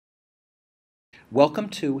Welcome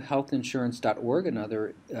to healthinsurance.org,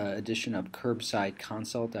 another edition of Curbside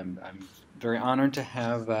Consult. I'm very honored to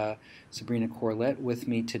have Sabrina Corlette with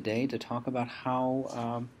me today to talk about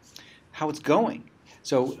how it's going.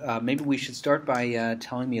 So maybe we should start by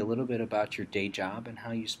telling me a little bit about your day job and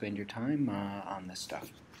how you spend your time on this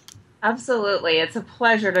stuff. Absolutely. It's a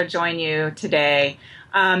pleasure to join you today.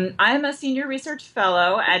 I'm a senior research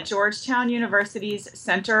fellow at Georgetown University's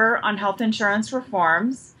Center on Health Insurance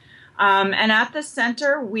Reforms. And at the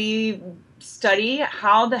center, we study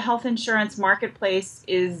how the health insurance marketplace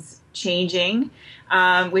is changing.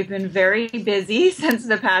 We've been very busy since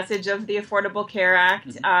the passage of the Affordable Care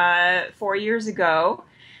Act 4 years ago.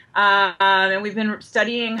 And we've been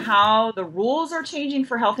studying how the rules are changing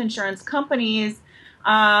for health insurance companies,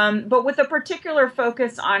 but with a particular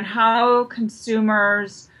focus on how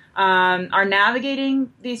consumers are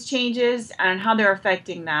navigating these changes and how they're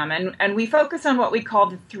affecting them. And we focus on what we call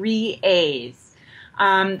the 3 A's.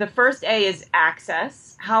 The first A is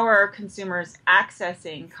access. How are consumers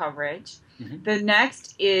accessing coverage? Mm-hmm. The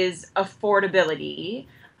next is affordability.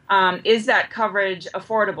 Is that coverage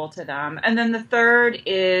affordable to them? And then the third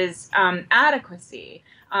is adequacy.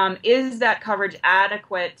 Is that coverage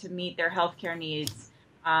adequate to meet their healthcare needs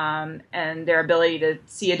and their ability to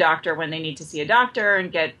see a doctor when they need to see a doctor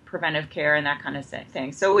and get preventive care and that kind of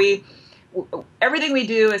thing. So everything we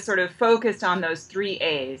do is sort of focused on those 3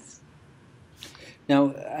 A's.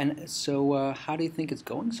 Now, and so how do you think it's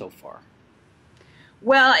going so far?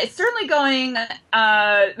 Well, it's certainly going,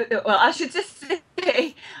 I should just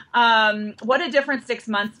say, what a difference 6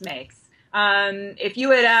 months makes. If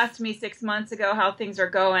you had asked me 6 months ago how things are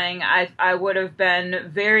going, I would have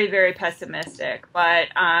been very, very pessimistic. But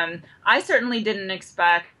I certainly didn't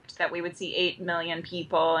expect that we would see 8 million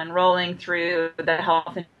people enrolling through the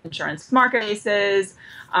health insurance marketplaces,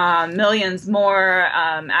 millions more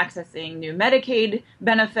accessing new Medicaid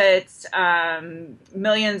benefits,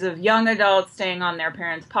 millions of young adults staying on their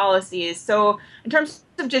parents' policies. So in terms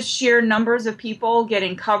of just sheer numbers of people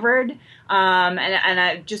getting covered, and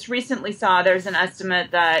I just recently saw there's an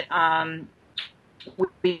estimate that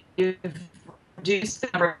we've reduced the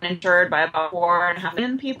number of uninsured by about 4.5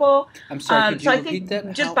 million people. I'm sorry, could you so repeat I think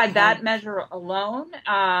that? just by that measure alone,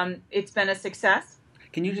 it's been a success.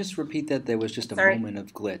 Can you just repeat that? There was just a Sorry? moment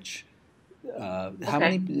of glitch. How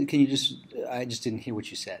Okay. many? Can you just? I just didn't hear what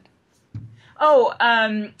you said. Oh,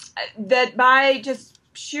 that by just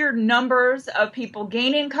sheer numbers of people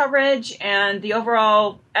gaining coverage and the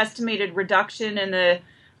overall estimated reduction in the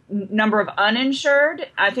number of uninsured,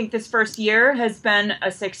 I think this first year has been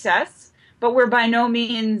a success. But we're by no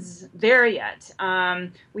means there yet.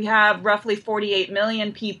 We have roughly 48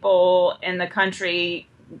 million people in the country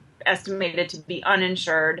estimated to be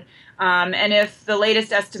uninsured. And if the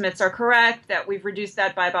latest estimates are correct, that we've reduced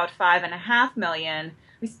that by about 5.5 million,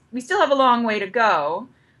 we still have a long way to go.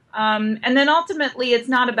 And then ultimately, it's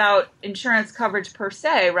not about insurance coverage per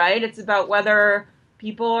se, right? It's about whether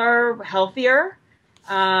people are healthier,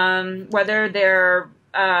 whether they're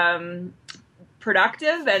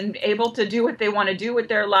productive and able to do what they want to do with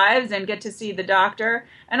their lives and get to see the doctor,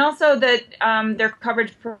 and also that their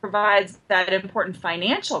coverage provides that important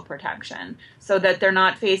financial protection so that they're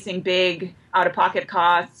not facing big out-of-pocket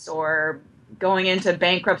costs or going into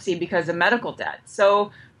bankruptcy because of medical debt.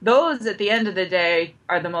 So those, at the end of the day,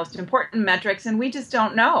 are the most important metrics, and we just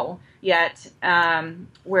don't know yet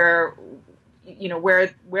where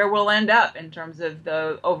we'll end up in terms of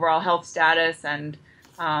the overall health status and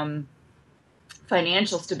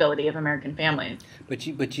financial stability of American families. But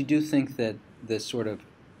you do think that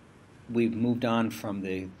we've moved on from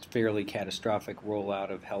the fairly catastrophic rollout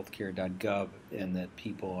of healthcare.gov, and that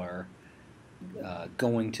people are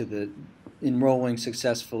going to enrolling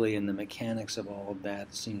successfully, and the mechanics of all of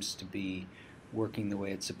that seems to be working the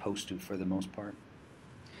way it's supposed to for the most part?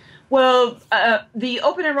 Well, the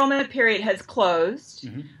open enrollment period has closed.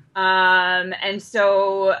 Mm-hmm. And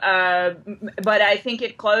so, but I think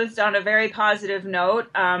it closed on a very positive note.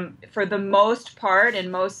 For the most part,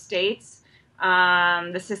 in most states,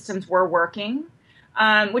 the systems were working,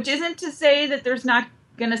 which isn't to say that there's not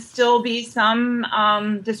going to still be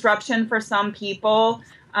some disruption for some people.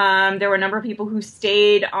 There were a number of people who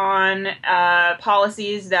stayed on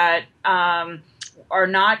policies that are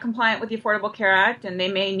not compliant with the Affordable Care Act, and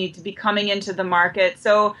they may need to be coming into the market.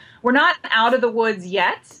 So we're not out of the woods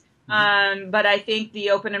yet. But I think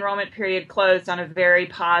the open enrollment period closed on a very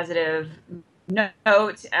positive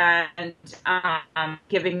note, and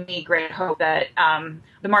giving me great hope that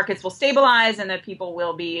the markets will stabilize and that people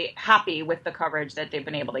will be happy with the coverage that they've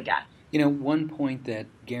been able to get. You know, one point that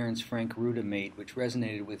Garen's Frank Ruda made, which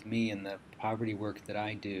resonated with me in the poverty work that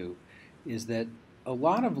I do, is that a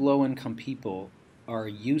lot of low-income people are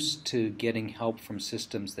used to getting help from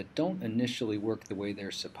systems that don't initially work the way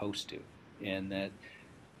they're supposed to, and that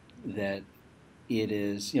it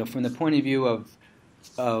is, from the point of view of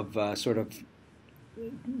sort of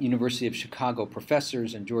University of Chicago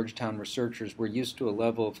professors and Georgetown researchers, we're used to a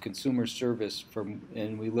level of consumer service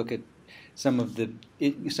and we look at some of the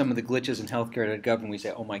glitches in healthcare at government. We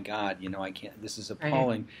say, "Oh my God, I can't. This is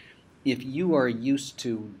appalling." Right. If you are used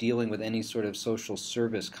to dealing with any sort of social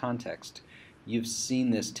service context, you've seen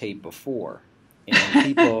this tape before. And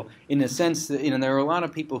people, in a sense, there are a lot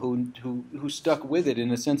of people who stuck with it. In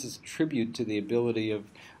a sense, it's a tribute to the ability of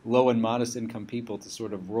low and modest income people to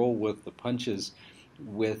sort of roll with the punches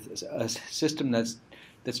with a system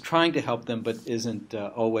that's trying to help them, but isn't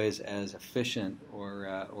always as efficient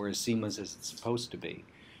or as seamless as it's supposed to be.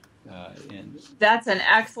 And that's an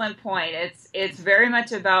excellent point. It's very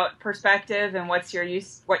much about perspective and what you're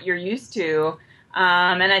used to.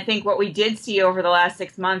 And I think what we did see over the last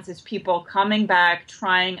 6 months is people coming back,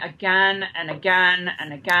 trying again and again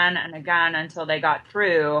and again and again until they got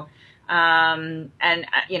through. And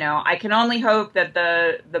I can only hope that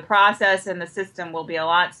the process and the system will be a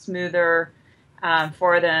lot smoother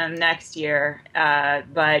for them next year.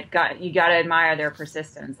 But you got to admire their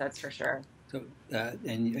persistence, that's for sure. So,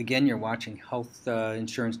 and again, you're watching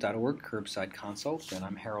healthinsurance.org, Curbside Consult, and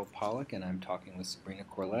I'm Harold Pollack, and I'm talking with Sabrina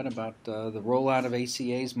Corlette about the rollout of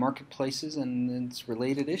ACA's marketplaces and its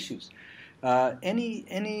related issues. Any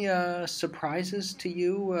surprises to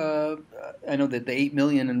you? I know that the 8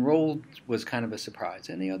 million enrolled was kind of a surprise.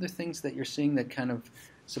 Any other things that you're seeing that kind of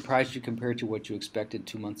surprised you compared to what you expected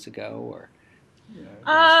 2 months ago, or?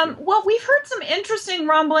 Well, we've heard some interesting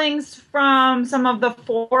rumblings from some of the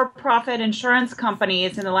for-profit insurance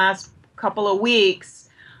companies in the last couple of weeks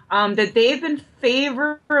that they've been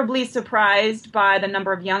favorably surprised by the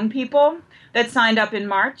number of young people that signed up in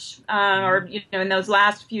March or in those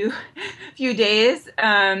last few days,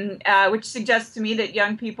 which suggests to me that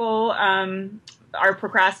young people are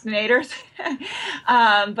procrastinators,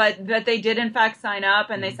 but that they did in fact sign up,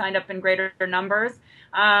 and they signed up in greater numbers.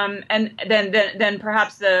 And then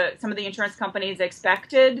perhaps some of the insurance companies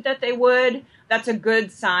expected that they would. That's a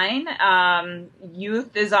good sign.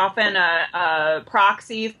 Youth is often a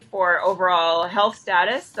proxy for overall health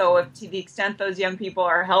status. So if to the extent those young people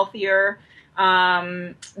are healthier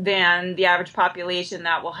than the average population,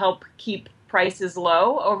 that will help keep prices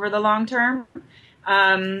low over the long term.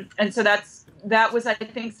 And so that was, I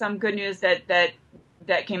think, some good news that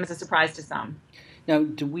came as a surprise to some. Now,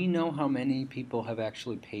 do we know how many people have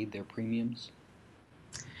actually paid their premiums?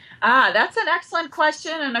 That's an excellent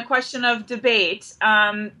question and a question of debate.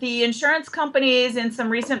 The insurance companies in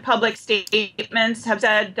some recent public statements have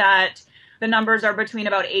said that the numbers are between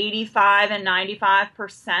about 85 and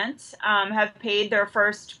 95% have paid their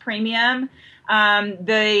first premium.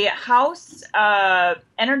 The House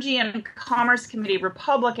Energy and Commerce Committee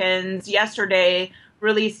Republicans yesterday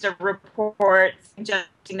released a report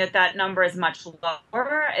suggesting that number is much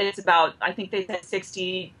lower. It's about, I think they said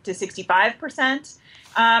 60 to 65%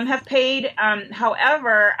 have paid.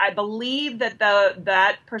 However, I believe that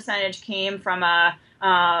that percentage came from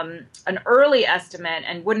an early estimate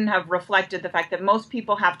and wouldn't have reflected the fact that most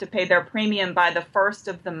people have to pay their premium by the first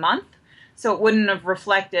of the month. So it wouldn't have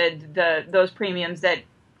reflected those premiums that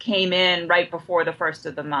came in right before the first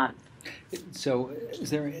of the month. So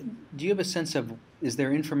do you have a sense of, is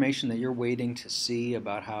there information that you're waiting to see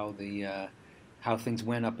about how how things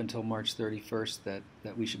went up until March 31st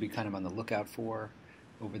that we should be kind of on the lookout for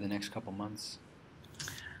over the next couple months?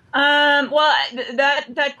 Well,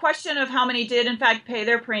 that question of how many did in fact pay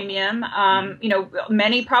their premium,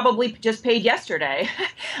 many probably just paid yesterday.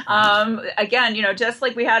 Again, just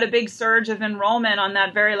like we had a big surge of enrollment on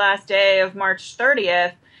that very last day of March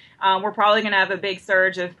 30th, we're probably going to have a big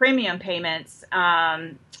surge of premium payments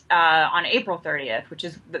on April 30th, which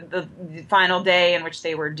is the final day in which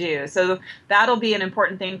they were due. So that'll be an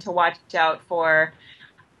important thing to watch out for.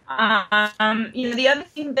 The other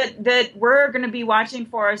thing that we're going to be watching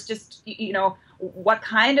for is just, what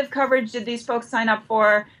kind of coverage did these folks sign up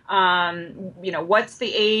for? What's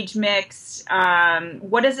the age mix?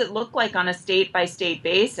 What does it look like on a state-by-state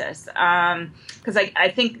basis? Because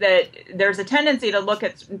I think that there's a tendency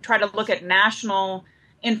to try to look at national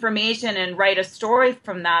information and write a story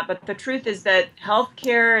from that. But the truth is that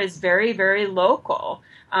healthcare is very, very local.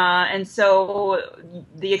 And so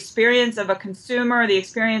the experience of a consumer, the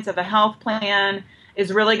experience of a health plan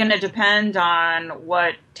is really going to depend on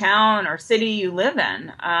what town or city you live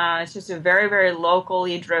in. It's just a very, very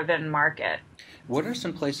locally driven market. What are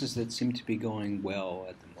some places that seem to be going well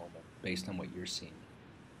at the moment, based on what you're seeing?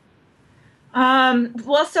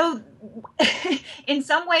 Well, so in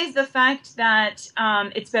some ways, the fact that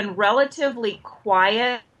it's been relatively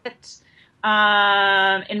quiet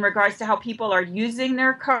in regards to how people are using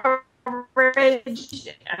their coverage,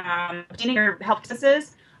 obtaining their health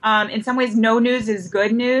services, in some ways, no news is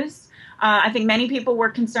good news. I think many people were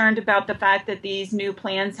concerned about the fact that these new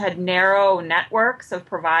plans had narrow networks of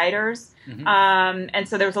providers. Mm-hmm. And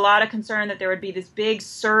so there was a lot of concern that there would be this big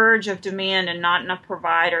surge of demand and not enough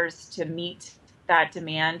providers to meet that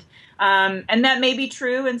demand. And that may be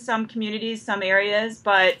true in some communities, some areas,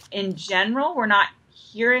 but in general, we're not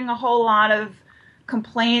hearing a whole lot of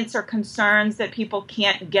complaints or concerns that people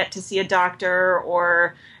can't get to see a doctor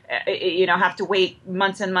or have to wait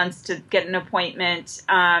months and months to get an appointment.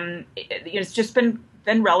 It's just been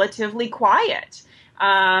relatively quiet.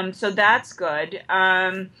 So that's good.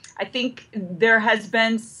 I think there has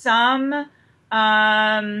been some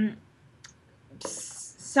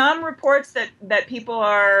reports that people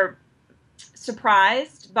are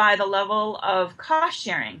surprised by the level of cost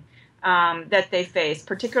sharing that they face,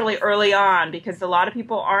 particularly early on, because a lot of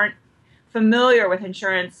people aren't familiar with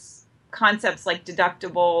insurance concepts like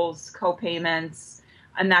deductibles, co-payments,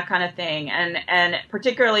 and that kind of thing. And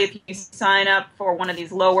particularly if you sign up for one of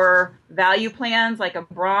these lower value plans, like a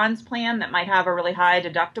bronze plan that might have a really high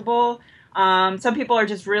deductible, some people are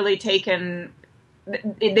just really taken.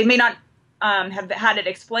 They may not have had it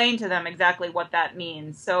explained to them exactly what that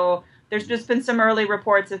means. So there's just been some early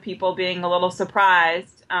reports of people being a little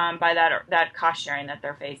surprised by that cost sharing that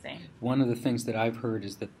they're facing. One of the things that I've heard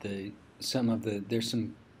is that there's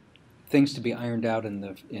some things to be ironed out in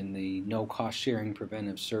the no cost sharing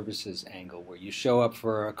preventive services angle, where you show up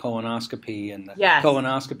for a colonoscopy and the Yes.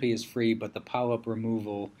 colonoscopy is free, but the polyp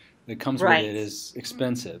removal that comes with it is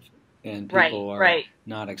expensive, and people are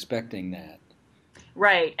not expecting that.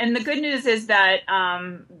 Right. And the good news is that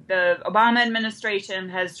the Obama administration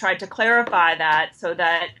has tried to clarify that so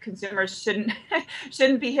that consumers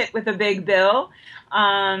shouldn't be hit with a big bill.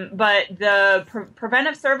 But the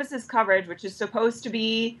preventive services coverage, which is supposed to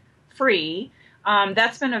be free,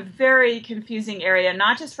 that's been a very confusing area,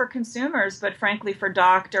 not just for consumers, but frankly for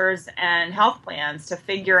doctors and health plans to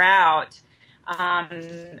figure out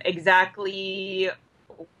exactly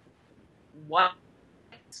what's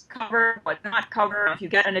covered, what's not covered. If you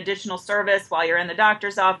get an additional service while you're in the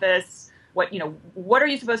doctor's office, what are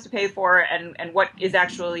you supposed to pay for, and what is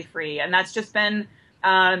actually free? And that's just been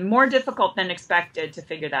more difficult than expected to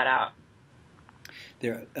figure that out.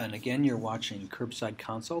 And again, you're watching Curbside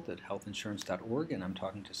Consult at healthinsurance.org, and I'm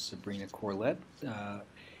talking to Sabrina Corlette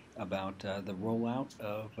about the rollout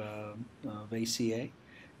of ACA.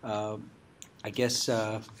 I guess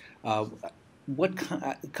a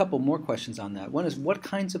couple more questions on that. One is, what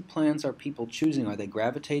kinds of plans are people choosing? Are they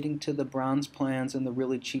gravitating to the bronze plans and the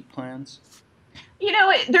really cheap plans?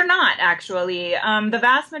 They're not actually. The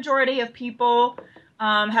vast majority of people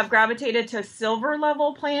have gravitated to silver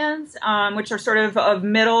level plans, which are sort of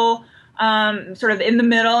middle, sort of in the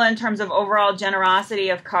middle in terms of overall generosity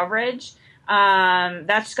of coverage.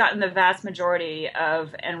 That's gotten the vast majority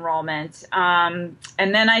of enrollment. And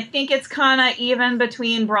then I think it's kind of even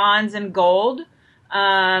between bronze and gold.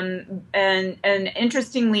 And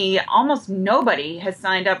interestingly, almost nobody has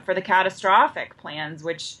signed up for the catastrophic plans,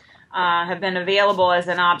 which have been available as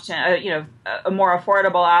an option, a more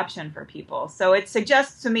affordable option for people. So it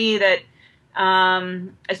suggests to me that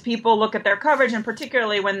as people look at their coverage, and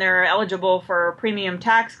particularly when they're eligible for premium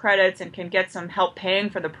tax credits and can get some help paying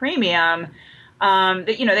for the premium, that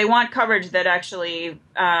they want coverage that actually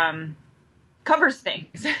covers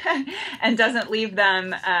things and doesn't leave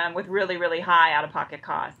them with really, really high out-of-pocket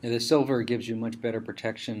costs. Yeah, the silver gives you much better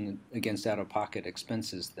protection against out-of-pocket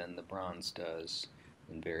expenses than the bronze does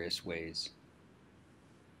in various ways.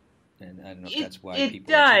 And I don't know if that's why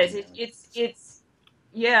people are choosing that. It's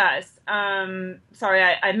yes. Sorry,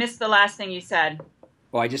 I missed the last thing you said.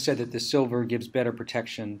 Well, I just said that the silver gives better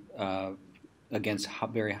protection against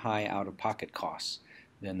very high out-of-pocket costs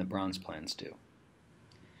than the bronze plans do.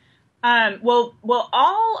 Well,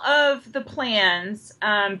 all of the plans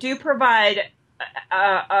do provide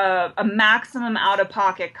a maximum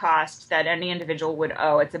out-of-pocket cost that any individual would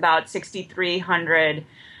owe. It's about $6,300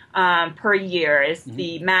 per year is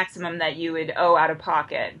the maximum that you would owe out of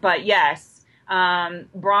pocket. But yes,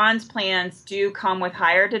 bronze plans do come with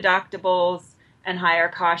higher deductibles and higher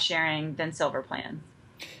cost sharing than silver plans.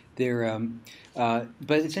 But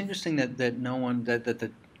it's interesting that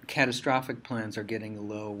the catastrophic plans are getting a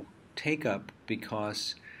low take-up,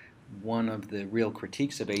 because one of the real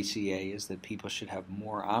critiques of ACA is that people should have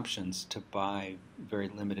more options to buy very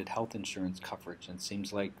limited health insurance coverage. And it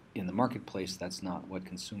seems like in the marketplace that's not what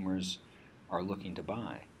consumers are looking to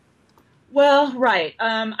buy. Well, right.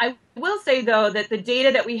 I will say, though, that the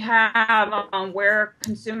data that we have on where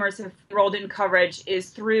consumers have enrolled in coverage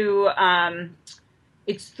is through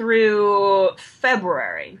it's through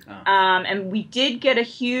February. And we did get a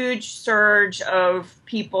huge surge of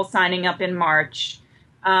people signing up in March,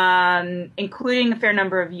 including a fair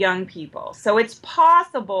number of young people. So it's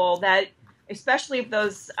possible that, especially if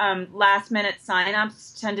those last-minute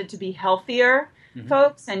signups tended to be healthier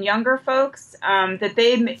folks and younger folks,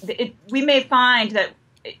 that we may find that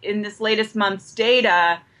in this latest month's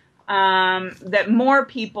data that more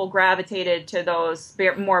people gravitated to those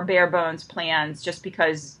more bare bones plans just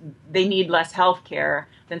because they need less health care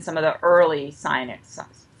than some of the early signer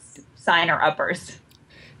uppers.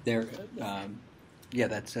 There, yeah,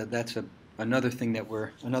 that's another thing that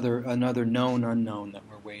we're another known unknown that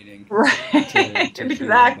we're waiting to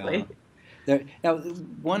exactly. About. Now,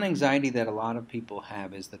 one anxiety that a lot of people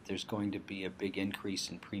have is that there's going to be a big increase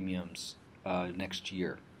in premiums next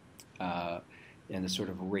year, and a sort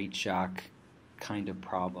of rate shock kind of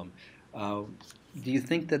problem. Do you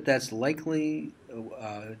think that that's likely,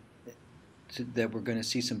 that we're going to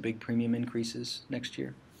see some big premium increases next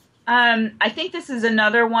year? I think this is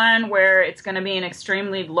another one where it's going to be an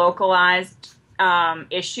extremely localized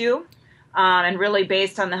issue. And really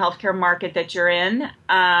based on the healthcare market that you're in.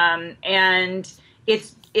 And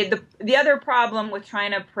the other problem with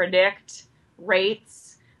trying to predict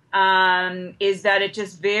rates is that it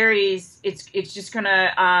just varies. It's just going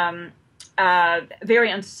to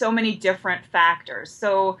vary on so many different factors.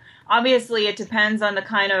 So obviously it depends on the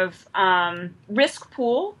kind of risk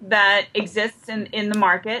pool that exists in the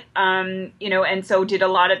market. And so did a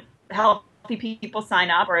lot of healthy people sign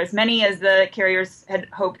up, or as many as the carriers had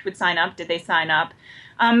hoped would sign up, did they sign up?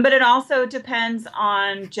 But it also depends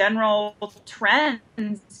on general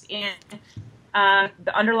trends in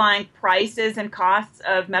the underlying prices and costs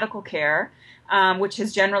of medical care, which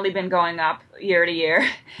has generally been going up year to year,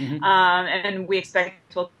 and we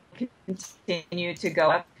expect will continue to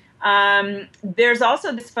go up. There's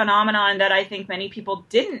also this phenomenon that I think many people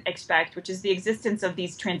didn't expect, which is the existence of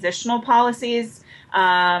these transitional policies,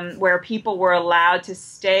 where people were allowed to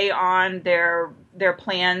stay on their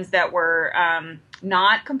plans that were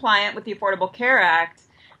not compliant with the Affordable Care Act,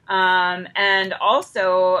 and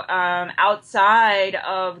also outside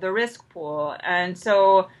of the risk pool. And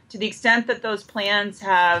so to the extent that those plans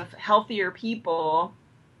have healthier people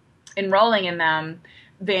enrolling in them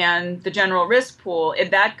than the general risk pool,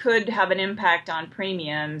 that could have an impact on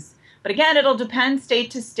premiums. But again, it'll depend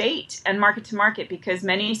state to state and market to market, because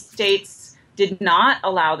many states did not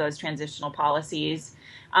allow those transitional policies.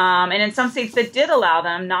 And in some states that did allow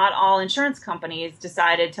them, not all insurance companies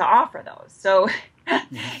decided to offer those. So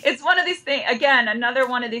it's one of these things, again, another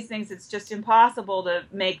one of these things that's just impossible to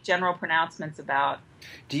make general pronouncements about.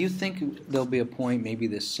 Do you think there'll be a point, maybe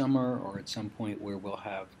this summer or at some point, where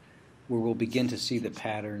we'll begin to see the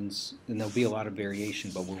patterns, and there'll be a lot of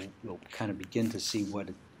variation, but we'll kind of begin to see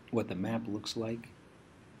what the map looks like?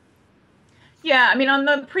 Yeah, I mean, on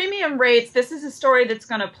the premium rates, this is a story that's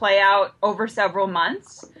going to play out over several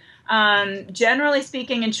months. Generally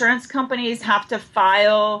speaking, insurance companies have to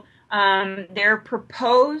file their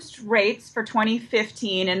proposed rates for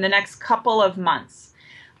 2015 in the next couple of months.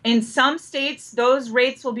 In some states, those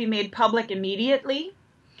rates will be made public immediately.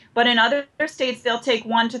 But in other states, they'll take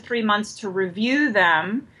 1 to 3 months to review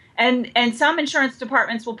them. And some insurance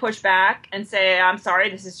departments will push back and say, I'm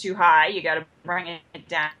sorry, this is too high. You got to bring it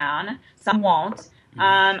down. Some won't.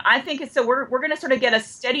 I think it's, so we're going to sort of get a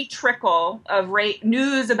steady trickle of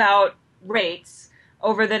news about rates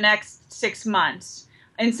over the next 6 months.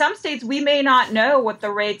 In some states, we may not know what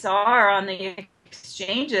the rates are on the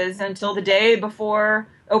exchanges until the day before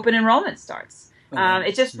open enrollment starts.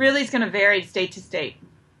 It just really is going to vary state to state.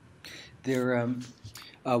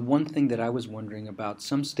 One thing that I was wondering about,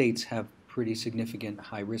 some states have pretty significant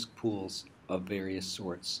high-risk pools of various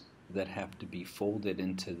sorts that have to be folded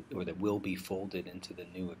into, or that will be folded into the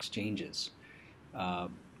new exchanges.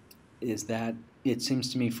 Is that, it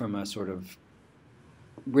seems to me from a sort of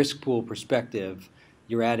risk pool perspective,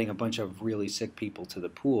 you're adding a bunch of really sick people to the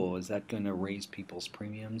pool. Is that going to raise people's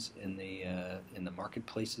premiums in the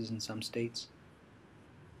marketplaces in some states?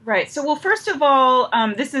 Right. So, well, first of all,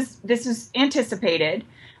 this is anticipated,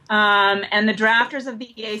 and the drafters of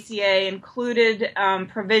the ACA included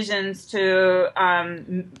provisions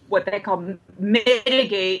to what they call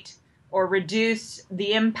mitigate or reduce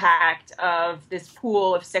the impact of this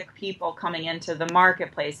pool of sick people coming into the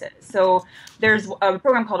marketplaces. So there's a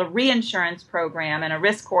program called a reinsurance program and a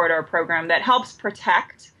risk corridor program that helps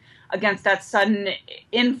protect against that sudden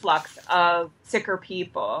influx of sicker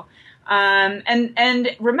people.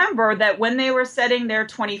 And remember that when they were setting their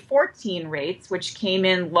 2014 rates, which came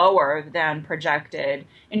in lower than projected,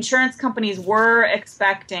 insurance companies were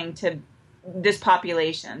expecting this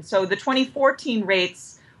population. So the 2014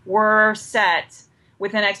 rates were set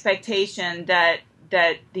with an expectation that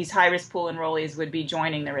these high-risk pool enrollees would be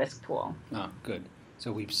joining the risk pool. Oh, good.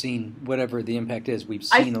 So we've seen, whatever the impact is, we've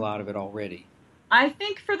seen a lot of it already. I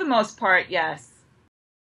think for the most part, yes.